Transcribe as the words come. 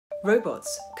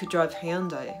Robots could drive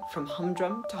Hyundai from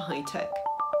humdrum to high-tech.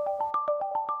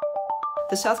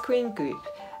 The South Korean group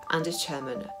and its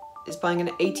chairman is buying an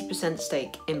 80%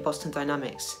 stake in Boston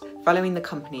Dynamics, valuing the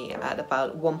company at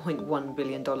about $1.1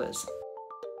 billion.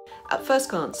 At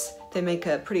first glance, they make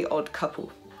a pretty odd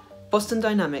couple. Boston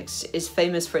Dynamics is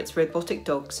famous for its robotic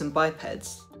dogs and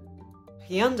bipeds.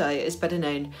 Hyundai is better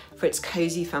known for its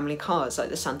cosy family cars like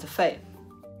the Santa Fe.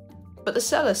 But the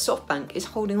seller, SoftBank, is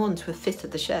holding on to a fifth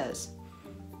of the shares.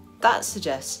 That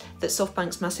suggests that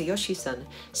SoftBank's Masayoshi-san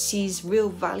sees real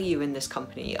value in this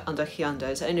company under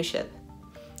Hyundai's ownership.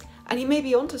 And he may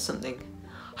be onto something.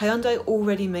 Hyundai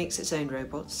already makes its own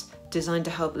robots, designed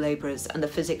to help labourers and the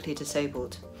physically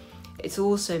disabled. It's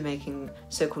also making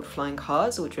so-called flying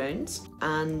cars or drones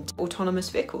and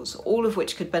autonomous vehicles, all of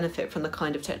which could benefit from the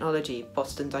kind of technology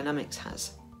Boston Dynamics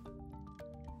has.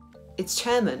 Its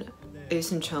chairman,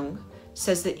 Oh-Seung Chung,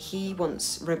 says that he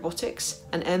wants robotics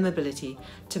and air mobility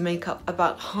to make up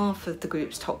about half of the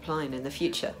group's top line in the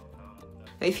future.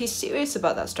 Now, if he's serious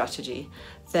about that strategy,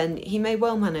 then he may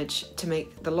well manage to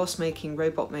make the loss-making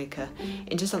robot maker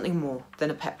into something more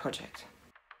than a pet project.